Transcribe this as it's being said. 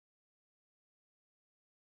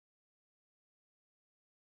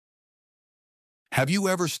Have you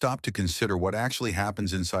ever stopped to consider what actually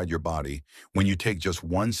happens inside your body when you take just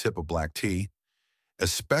one sip of black tea,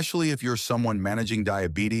 especially if you're someone managing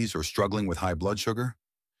diabetes or struggling with high blood sugar?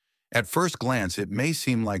 At first glance, it may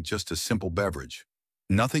seem like just a simple beverage,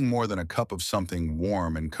 nothing more than a cup of something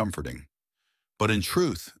warm and comforting. But in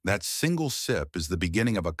truth, that single sip is the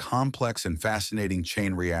beginning of a complex and fascinating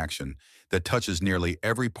chain reaction that touches nearly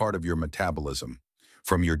every part of your metabolism,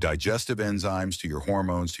 from your digestive enzymes to your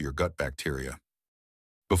hormones to your gut bacteria.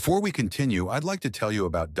 Before we continue, I'd like to tell you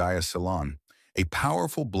about Diaceylon, a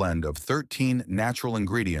powerful blend of 13 natural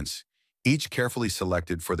ingredients, each carefully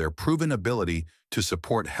selected for their proven ability to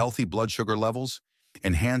support healthy blood sugar levels,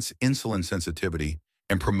 enhance insulin sensitivity,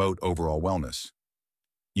 and promote overall wellness.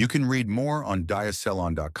 You can read more on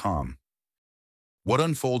diaceylon.com. What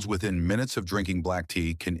unfolds within minutes of drinking black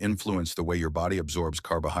tea can influence the way your body absorbs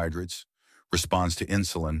carbohydrates, responds to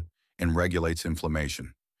insulin, and regulates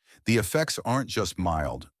inflammation. The effects aren't just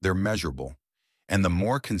mild, they're measurable. And the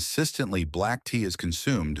more consistently black tea is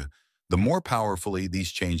consumed, the more powerfully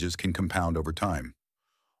these changes can compound over time.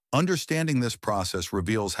 Understanding this process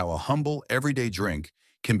reveals how a humble, everyday drink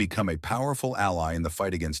can become a powerful ally in the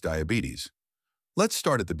fight against diabetes. Let's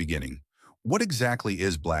start at the beginning. What exactly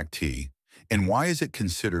is black tea, and why is it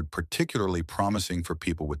considered particularly promising for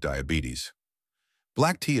people with diabetes?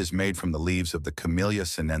 Black tea is made from the leaves of the Camellia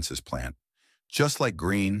sinensis plant, just like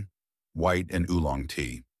green, white, and oolong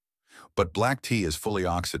tea. But black tea is fully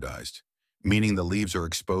oxidized, meaning the leaves are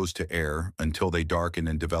exposed to air until they darken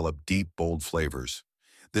and develop deep, bold flavors.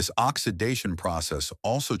 This oxidation process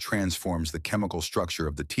also transforms the chemical structure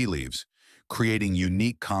of the tea leaves, creating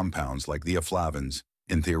unique compounds like theaflavins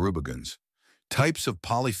and theorubicins, types of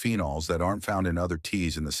polyphenols that aren't found in other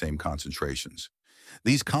teas in the same concentrations.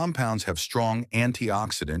 These compounds have strong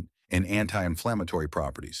antioxidant and anti-inflammatory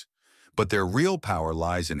properties, but their real power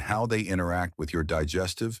lies in how they interact with your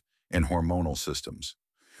digestive and hormonal systems.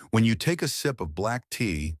 When you take a sip of black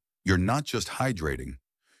tea, you're not just hydrating,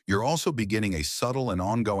 you're also beginning a subtle and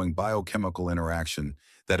ongoing biochemical interaction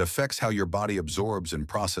that affects how your body absorbs and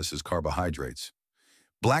processes carbohydrates.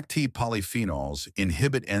 Black tea polyphenols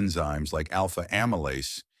inhibit enzymes like alpha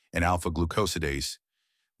amylase and alpha glucosidase.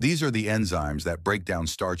 These are the enzymes that break down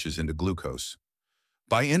starches into glucose.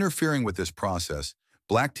 By interfering with this process,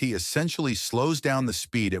 black tea essentially slows down the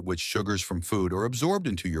speed at which sugars from food are absorbed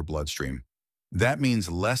into your bloodstream. That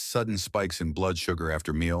means less sudden spikes in blood sugar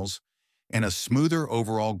after meals and a smoother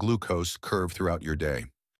overall glucose curve throughout your day.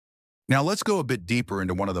 Now let's go a bit deeper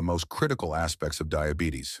into one of the most critical aspects of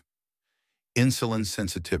diabetes: insulin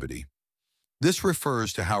sensitivity. This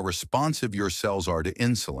refers to how responsive your cells are to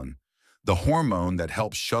insulin, the hormone that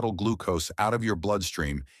helps shuttle glucose out of your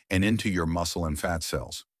bloodstream and into your muscle and fat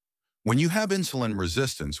cells. When you have insulin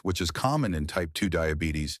resistance, which is common in type 2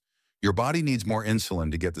 diabetes, your body needs more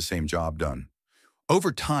insulin to get the same job done.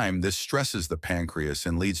 Over time, this stresses the pancreas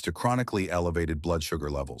and leads to chronically elevated blood sugar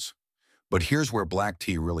levels. But here's where black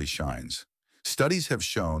tea really shines. Studies have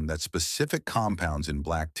shown that specific compounds in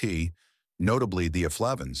black tea, notably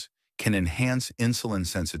theaflavins, can enhance insulin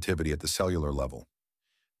sensitivity at the cellular level.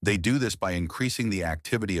 They do this by increasing the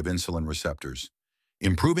activity of insulin receptors,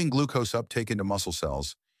 improving glucose uptake into muscle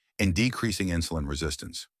cells, and decreasing insulin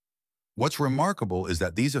resistance. What's remarkable is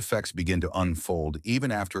that these effects begin to unfold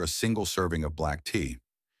even after a single serving of black tea.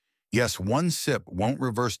 Yes, one sip won't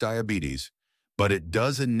reverse diabetes, but it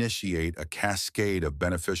does initiate a cascade of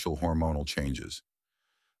beneficial hormonal changes.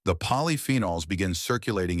 The polyphenols begin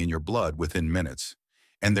circulating in your blood within minutes,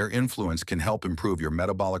 and their influence can help improve your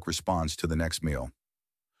metabolic response to the next meal.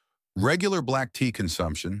 Regular black tea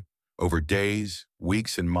consumption, over days,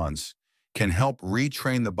 weeks, and months, can help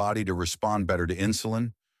retrain the body to respond better to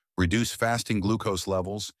insulin, reduce fasting glucose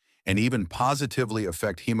levels, and even positively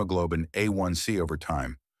affect hemoglobin A1C over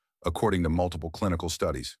time, according to multiple clinical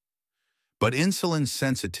studies. But insulin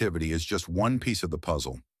sensitivity is just one piece of the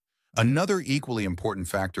puzzle. Another equally important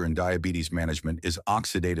factor in diabetes management is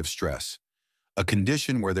oxidative stress, a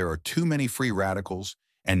condition where there are too many free radicals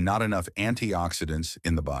and not enough antioxidants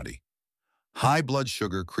in the body. High blood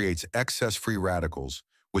sugar creates excess free radicals,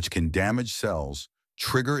 which can damage cells,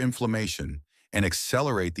 trigger inflammation, and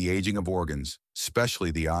accelerate the aging of organs, especially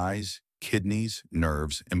the eyes, kidneys,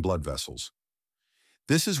 nerves, and blood vessels.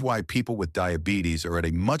 This is why people with diabetes are at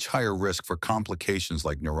a much higher risk for complications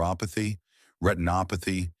like neuropathy,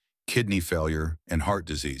 retinopathy, kidney failure, and heart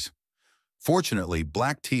disease. Fortunately,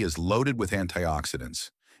 black tea is loaded with antioxidants,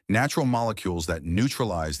 natural molecules that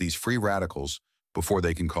neutralize these free radicals before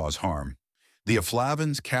they can cause harm. The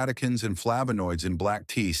flavins, catechins, and flavonoids in black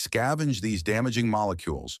tea scavenge these damaging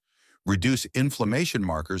molecules, reduce inflammation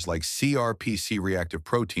markers like CRPC reactive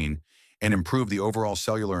protein, and improve the overall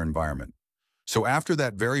cellular environment. So after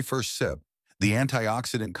that very first sip, the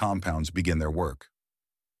antioxidant compounds begin their work,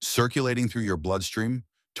 circulating through your bloodstream,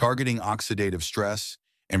 targeting oxidative stress,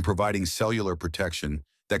 and providing cellular protection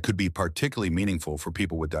that could be particularly meaningful for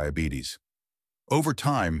people with diabetes. Over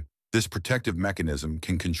time, this protective mechanism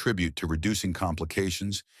can contribute to reducing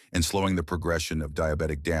complications and slowing the progression of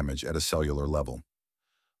diabetic damage at a cellular level.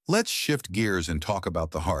 Let's shift gears and talk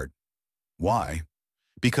about the heart. Why?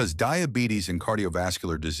 Because diabetes and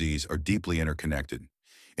cardiovascular disease are deeply interconnected.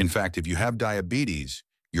 In fact, if you have diabetes,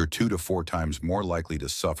 you're 2 to 4 times more likely to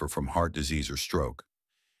suffer from heart disease or stroke.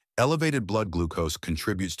 Elevated blood glucose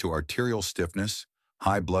contributes to arterial stiffness,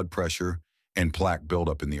 high blood pressure, and plaque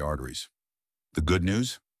buildup in the arteries. The good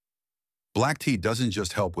news? Black tea doesn't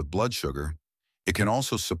just help with blood sugar, it can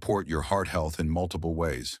also support your heart health in multiple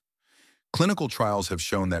ways. Clinical trials have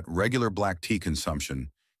shown that regular black tea consumption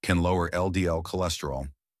can lower LDL cholesterol,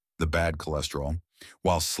 the bad cholesterol,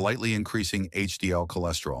 while slightly increasing HDL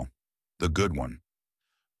cholesterol, the good one.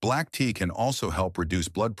 Black tea can also help reduce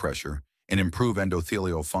blood pressure and improve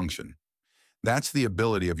endothelial function. That's the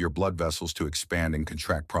ability of your blood vessels to expand and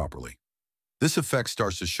contract properly. This effect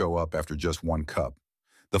starts to show up after just 1 cup.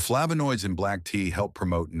 The flavonoids in black tea help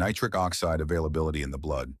promote nitric oxide availability in the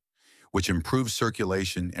blood, which improves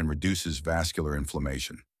circulation and reduces vascular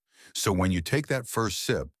inflammation. So when you take that first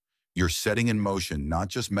sip, you're setting in motion not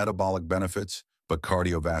just metabolic benefits, but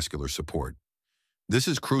cardiovascular support. This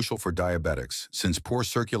is crucial for diabetics, since poor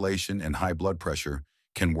circulation and high blood pressure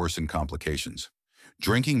can worsen complications.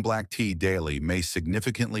 Drinking black tea daily may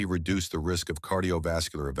significantly reduce the risk of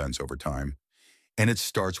cardiovascular events over time, and it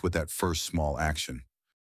starts with that first small action.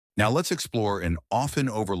 Now let's explore an often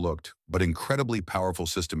overlooked but incredibly powerful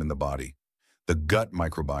system in the body, the gut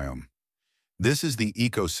microbiome. This is the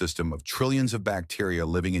ecosystem of trillions of bacteria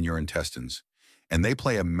living in your intestines, and they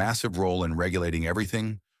play a massive role in regulating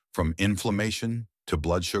everything from inflammation to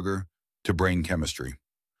blood sugar to brain chemistry.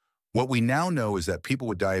 What we now know is that people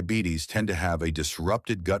with diabetes tend to have a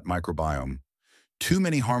disrupted gut microbiome, too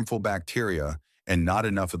many harmful bacteria and not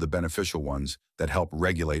enough of the beneficial ones that help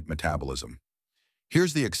regulate metabolism.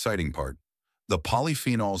 Here's the exciting part. The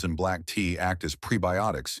polyphenols in black tea act as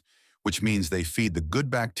prebiotics, which means they feed the good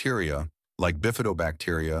bacteria like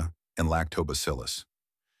bifidobacteria and lactobacillus.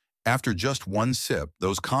 After just 1 sip,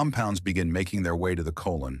 those compounds begin making their way to the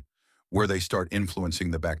colon, where they start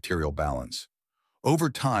influencing the bacterial balance. Over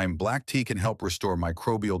time, black tea can help restore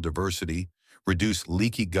microbial diversity, reduce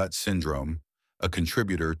leaky gut syndrome, a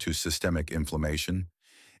contributor to systemic inflammation,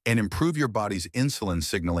 and improve your body's insulin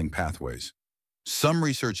signaling pathways. Some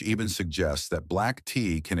research even suggests that black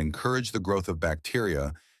tea can encourage the growth of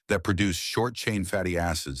bacteria that produce short-chain fatty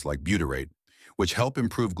acids like butyrate, which help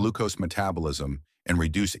improve glucose metabolism and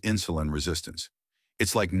reduce insulin resistance.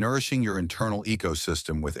 It's like nourishing your internal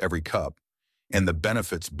ecosystem with every cup, and the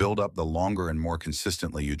benefits build up the longer and more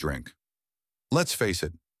consistently you drink. Let's face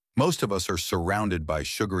it, most of us are surrounded by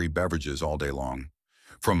sugary beverages all day long.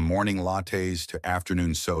 From morning lattes to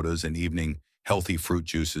afternoon sodas and evening healthy fruit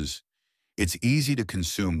juices, it's easy to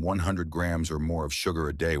consume 100 grams or more of sugar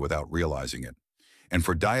a day without realizing it. And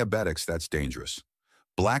for diabetics, that's dangerous.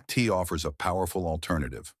 Black tea offers a powerful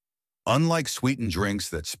alternative. Unlike sweetened drinks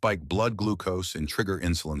that spike blood glucose and trigger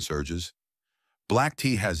insulin surges, black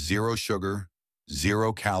tea has 0 sugar,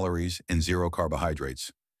 0 calories, and 0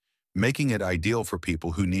 carbohydrates, making it ideal for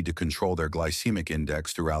people who need to control their glycemic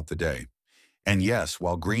index throughout the day. And yes,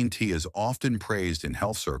 while green tea is often praised in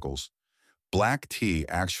health circles, black tea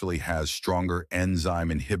actually has stronger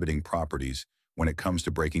enzyme-inhibiting properties when it comes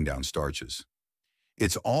to breaking down starches.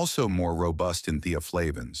 It's also more robust in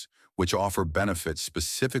theaflavins, which offer benefits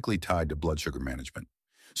specifically tied to blood sugar management.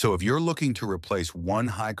 So if you're looking to replace one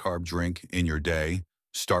high-carb drink in your day,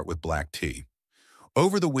 start with black tea.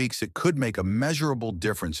 Over the weeks, it could make a measurable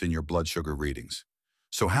difference in your blood sugar readings.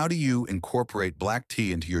 So how do you incorporate black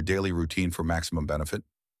tea into your daily routine for maximum benefit?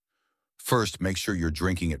 First, make sure you're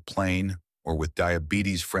drinking it plain or with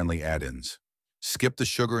diabetes-friendly add-ins. Skip the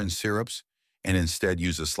sugar and syrups and instead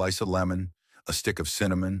use a slice of lemon, a stick of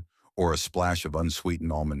cinnamon, or a splash of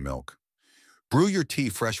unsweetened almond milk. Brew your tea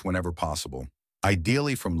fresh whenever possible,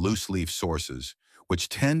 ideally from loose-leaf sources, which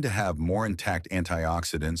tend to have more intact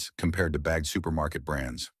antioxidants compared to bagged supermarket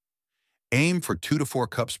brands. Aim for 2 to 4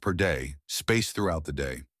 cups per day, spaced throughout the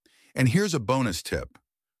day. And here's a bonus tip.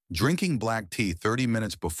 Drinking black tea 30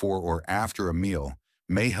 minutes before or after a meal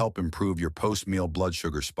may help improve your post-meal blood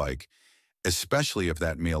sugar spike, especially if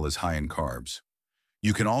that meal is high in carbs.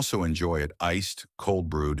 You can also enjoy it iced, cold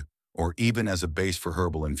brewed, or even as a base for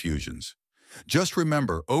herbal infusions. Just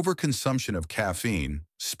remember, overconsumption of caffeine,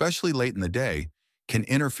 especially late in the day, can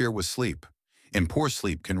interfere with sleep, and poor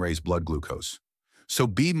sleep can raise blood glucose. So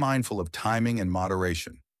be mindful of timing and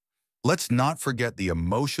moderation. Let's not forget the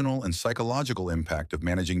emotional and psychological impact of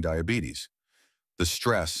managing diabetes. The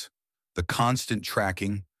stress, the constant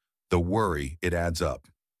tracking, the worry, it adds up.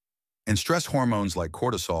 And stress hormones like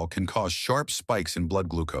cortisol can cause sharp spikes in blood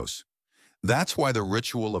glucose. That's why the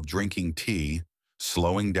ritual of drinking tea,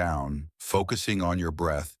 slowing down, focusing on your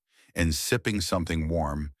breath, and sipping something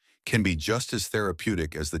warm can be just as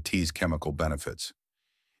therapeutic as the tea's chemical benefits.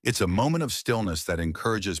 It's a moment of stillness that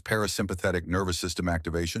encourages parasympathetic nervous system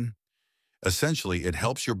activation. Essentially, it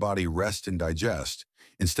helps your body rest and digest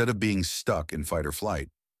instead of being stuck in fight or flight.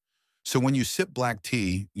 So when you sip black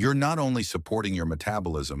tea, you're not only supporting your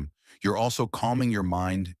metabolism, you're also calming your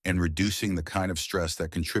mind and reducing the kind of stress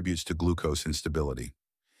that contributes to glucose instability.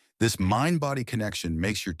 This mind-body connection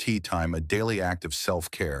makes your tea time a daily act of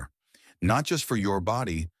self-care, not just for your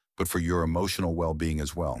body, but for your emotional well-being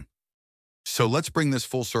as well. So let's bring this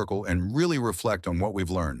full circle and really reflect on what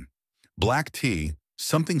we've learned. Black tea,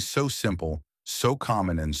 something so simple, so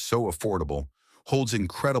common, and so affordable, holds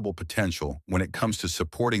incredible potential when it comes to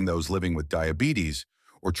supporting those living with diabetes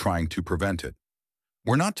or trying to prevent it.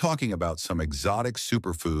 We're not talking about some exotic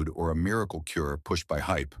superfood or a miracle cure pushed by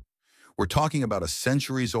hype. We're talking about a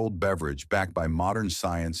centuries-old beverage backed by modern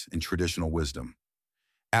science and traditional wisdom.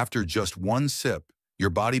 After just one sip, your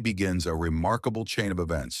body begins a remarkable chain of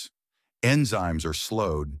events. Enzymes are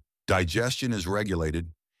slowed, digestion is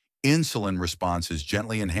regulated, insulin response is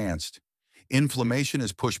gently enhanced, inflammation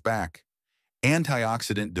is pushed back,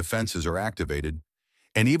 antioxidant defenses are activated,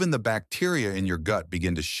 and even the bacteria in your gut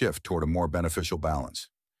begin to shift toward a more beneficial balance.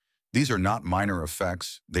 These are not minor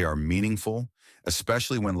effects, they are meaningful,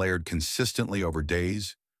 especially when layered consistently over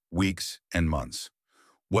days, weeks, and months.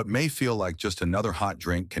 What may feel like just another hot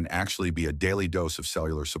drink can actually be a daily dose of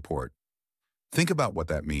cellular support. Think about what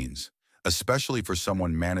that means, especially for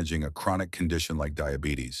someone managing a chronic condition like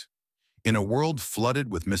diabetes. In a world flooded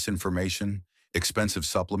with misinformation, expensive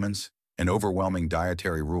supplements, and overwhelming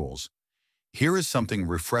dietary rules, here is something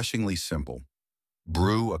refreshingly simple.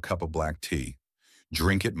 Brew a cup of black tea.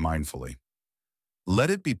 Drink it mindfully. Let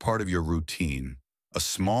it be part of your routine, a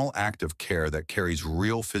small act of care that carries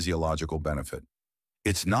real physiological benefit.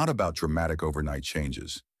 It's not about dramatic overnight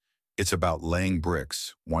changes. It's about laying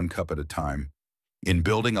bricks, one cup at a time, in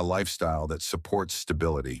building a lifestyle that supports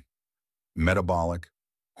stability, metabolic,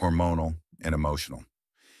 hormonal, and emotional.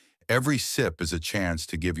 Every sip is a chance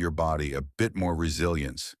to give your body a bit more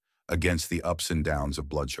resilience against the ups and downs of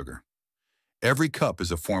blood sugar. Every cup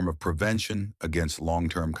is a form of prevention against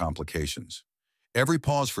long-term complications. Every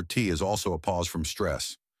pause for tea is also a pause from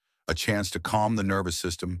stress, a chance to calm the nervous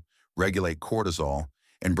system, regulate cortisol,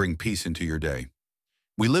 and bring peace into your day.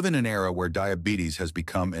 We live in an era where diabetes has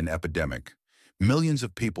become an epidemic. Millions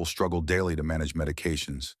of people struggle daily to manage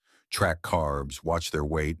medications, track carbs, watch their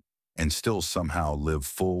weight, and still somehow live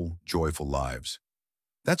full, joyful lives.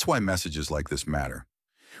 That's why messages like this matter.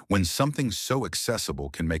 When something so accessible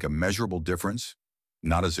can make a measurable difference,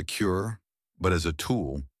 not as a cure, but as a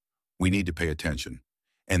tool, we need to pay attention.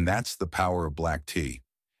 And that's the power of black tea.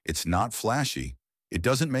 It's not flashy, it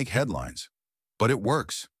doesn't make headlines, but it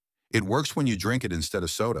works. It works when you drink it instead of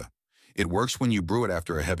soda. It works when you brew it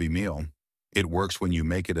after a heavy meal. It works when you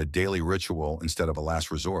make it a daily ritual instead of a last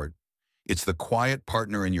resort. It's the quiet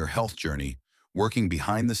partner in your health journey, working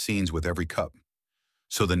behind the scenes with every cup.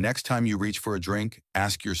 So the next time you reach for a drink,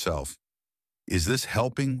 ask yourself, is this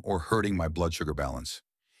helping or hurting my blood sugar balance?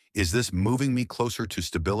 Is this moving me closer to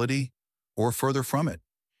stability or further from it?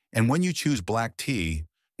 And when you choose black tea,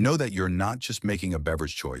 know that you're not just making a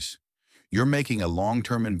beverage choice. You're making a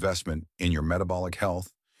long-term investment in your metabolic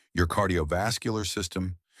health, your cardiovascular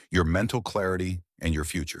system, your mental clarity, and your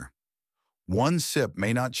future. One sip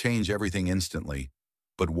may not change everything instantly,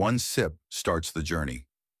 but one sip starts the journey.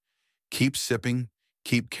 Keep sipping,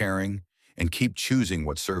 keep caring, and keep choosing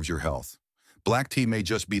what serves your health. Black tea may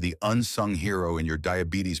just be the unsung hero in your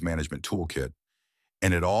diabetes management toolkit,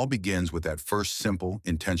 and it all begins with that first simple,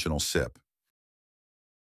 intentional sip.